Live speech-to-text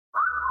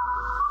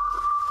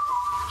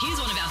Here's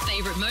one of our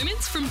favourite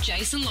moments from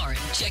Jason Lauren.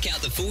 Check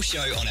out the full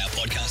show on our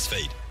podcast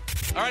feed.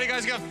 All right, you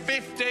guys got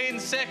 15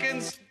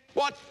 seconds.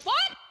 What?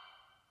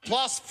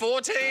 Plus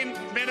 14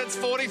 minutes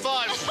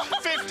 45.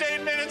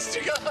 15 minutes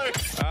to go.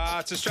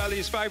 It's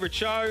Australia's favourite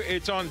show.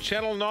 It's on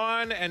Channel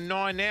 9 and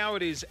 9 now.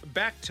 It is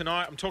back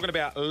tonight. I'm talking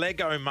about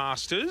Lego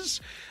Masters.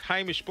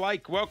 Hamish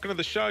Blake, welcome to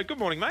the show. Good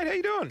morning, mate. How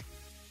you doing?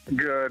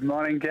 Good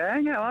morning,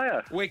 gang. How are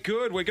you? We're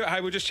good. Hey,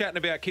 we're just chatting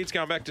about kids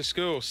going back to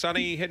school.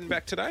 Sonny heading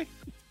back today?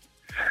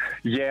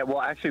 Yeah, well,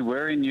 actually,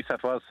 we're in New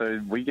South Wales,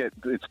 so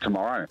it's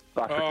tomorrow.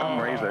 But for some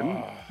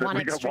reason,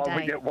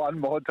 we get one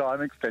more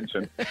time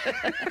extension.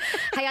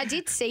 Hey, I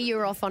did see you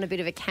were off on a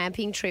bit of a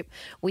camping trip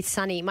with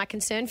Sonny. My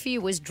concern for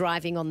you was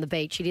driving on the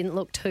beach. You didn't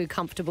look too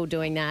comfortable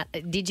doing that.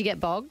 Did you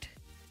get bogged?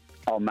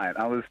 Oh, mate,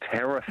 I was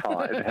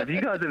terrified. Have you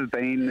guys ever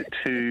been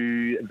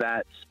to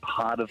that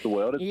part of the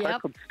world? It's a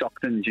place called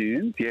Stockton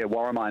Dunes. Yeah,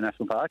 Warramai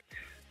National Park.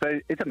 So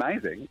it's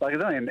amazing. Like,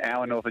 it's only an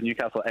hour north of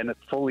Newcastle, and it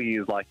fully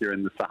is like you're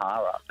in the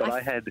Sahara. But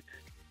I had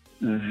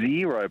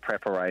zero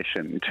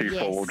preparation to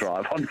four-wheel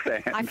drive on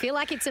sand. I feel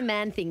like it's a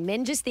man thing.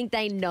 Men just think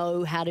they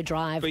know how to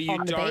drive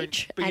on the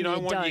beach. But you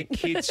don't want your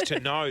kids to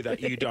know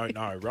that you don't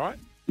know, right?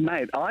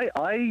 Mate,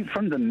 I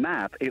from the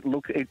map, it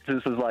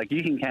just was like,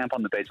 you can camp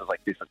on the beach. I was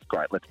like, this is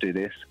great, let's do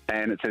this.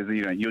 And it says,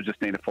 you'll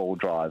just need a four-wheel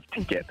drive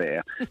to get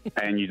there.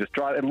 And you just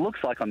drive. It looks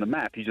like on the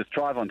map, you just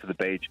drive onto the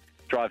beach,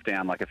 drive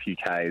down like a few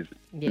Ks,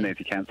 and there's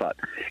your campsite.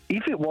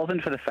 If it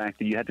wasn't for the fact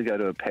that you had to go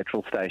to a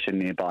petrol station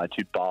nearby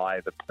to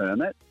buy the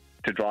permit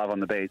to drive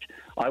on the beach,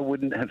 I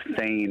wouldn't have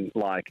seen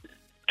like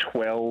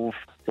 12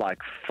 like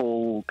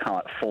full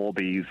kind of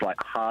 4Bs, like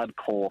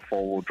hardcore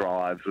four-wheel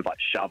drives with like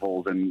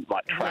shovels and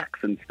like tracks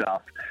and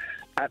stuff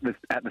at the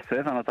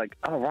surf. And I was like,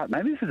 oh, right,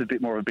 maybe this is a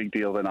bit more of a big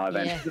deal than I've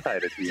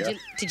anticipated here.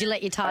 Did you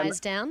let your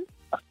tyres down?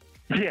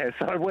 Yeah,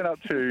 so I went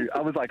up to,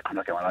 I was like, I'm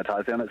not going to let my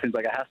tyres down. It seems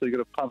like a hassle. You've got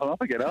to pump them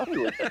up again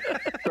afterwards.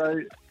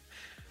 So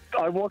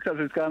I walked up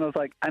to this guy and I was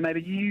like, hey, mate, are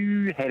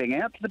you heading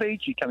out to the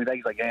beach? You coming back?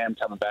 He's like, yeah, I'm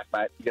coming back,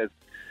 mate. He goes,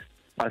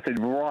 I said,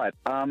 right.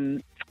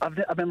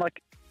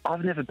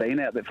 I've never been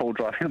out there full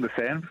driving on the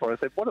sand before. I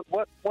said, what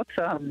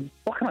can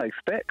I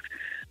expect?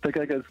 The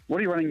guy goes, what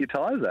are you running your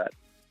tyres at?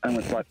 And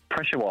it's like,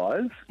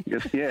 pressure-wise? He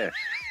goes, yeah.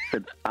 I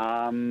said,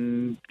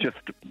 just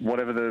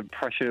whatever the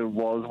pressure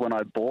was when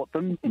I bought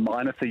them,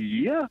 minus a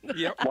year?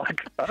 Yep.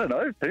 Like, I don't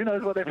know. Who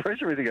knows what their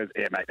pressure is? He goes,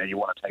 yeah, mate, now you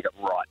want to take it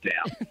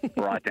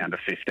right down to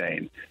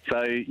 15.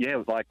 So,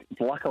 yeah, like,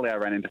 luckily I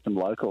ran into some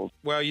locals.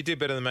 Well, you did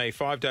better than me.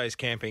 5 days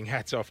camping.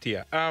 Hats off to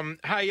you.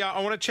 Hey, I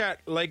want to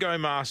chat Lego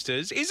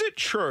Masters. Is it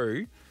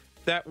true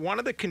that one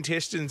of the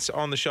contestants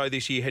on the show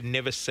this year had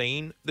never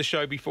seen the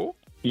show before?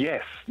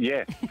 Yes,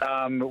 yeah,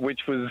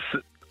 which was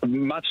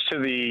much to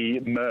the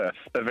mirth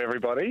of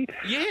everybody.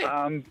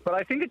 Yeah. But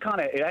I think it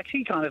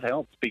actually kind of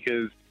helps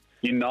because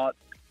you're not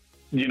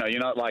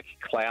like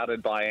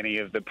clouded by any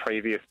of the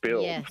previous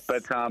builds. Yes.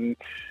 But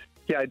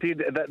yeah, I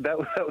did. That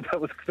was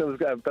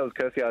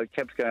Kirsty. I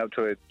kept going up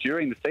to her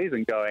during the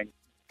season, going,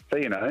 so,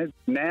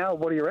 now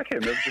what do you reckon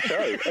of the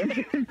show?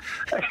 And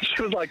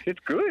she was like, it's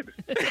good.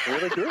 It's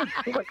really good.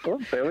 I was like, well,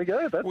 there we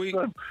go. That's, we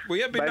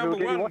have been number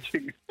one.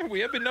 Watching.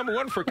 We have been number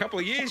one for a couple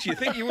of years. You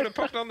think you would have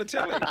popped on the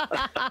telly?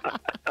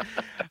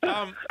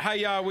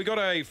 Hey, we got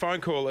a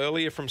phone call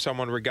earlier from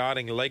someone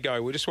regarding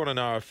Lego. We just want to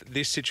know if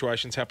this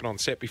situation's happened on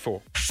set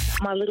before.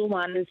 My little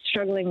one is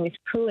struggling with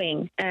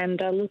pooing, and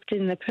I looked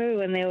in the poo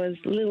and there was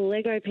little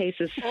Lego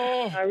pieces.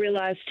 Oh. I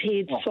realised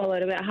he'd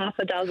swallowed about half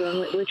a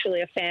dozen,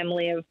 literally a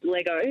family of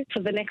Lego. For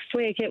the next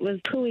week, it was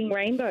pooing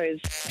rainbows.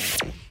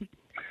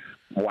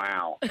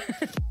 Wow.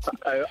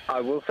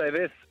 I will say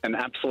this, an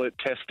absolute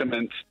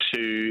testament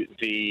to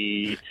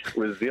the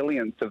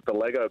resilience of the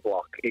Lego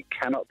block. It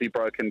cannot be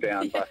broken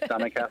down by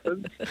stomach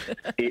acids.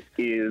 It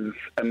is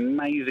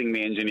amazing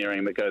the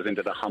engineering that goes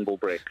into the humble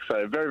brick.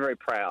 So very, very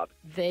proud.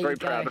 Very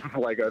proud of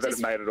Lego that it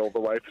made it all the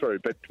way through.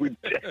 But we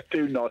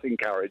do not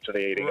encourage the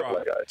eating of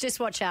Lego. Just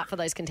watch out for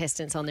those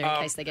contestants on there in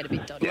case they get a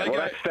bit dodgy. Yeah,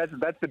 well,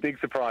 that's the big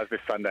surprise this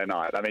Sunday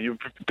night. I mean, you're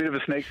a bit of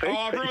a sneak peek. Oh,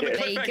 I've ruined the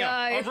cliffhanger.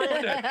 I've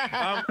ruined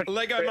it.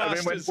 Lego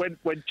Masters.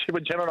 When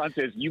Channel 9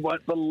 says, you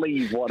won't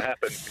believe what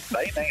happens,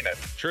 they mean it.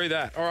 True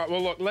that. All right,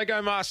 well, look,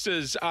 Lego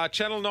Masters,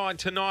 Channel 9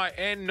 tonight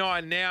and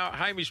 9 now.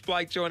 Hamish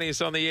Blake joining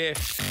us on the air.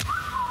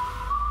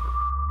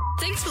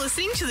 Thanks for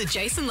listening to the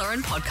Jason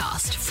Lauren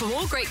podcast. For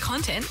more great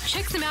content,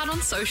 check them out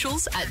on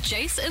socials at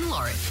Jason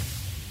Lauren.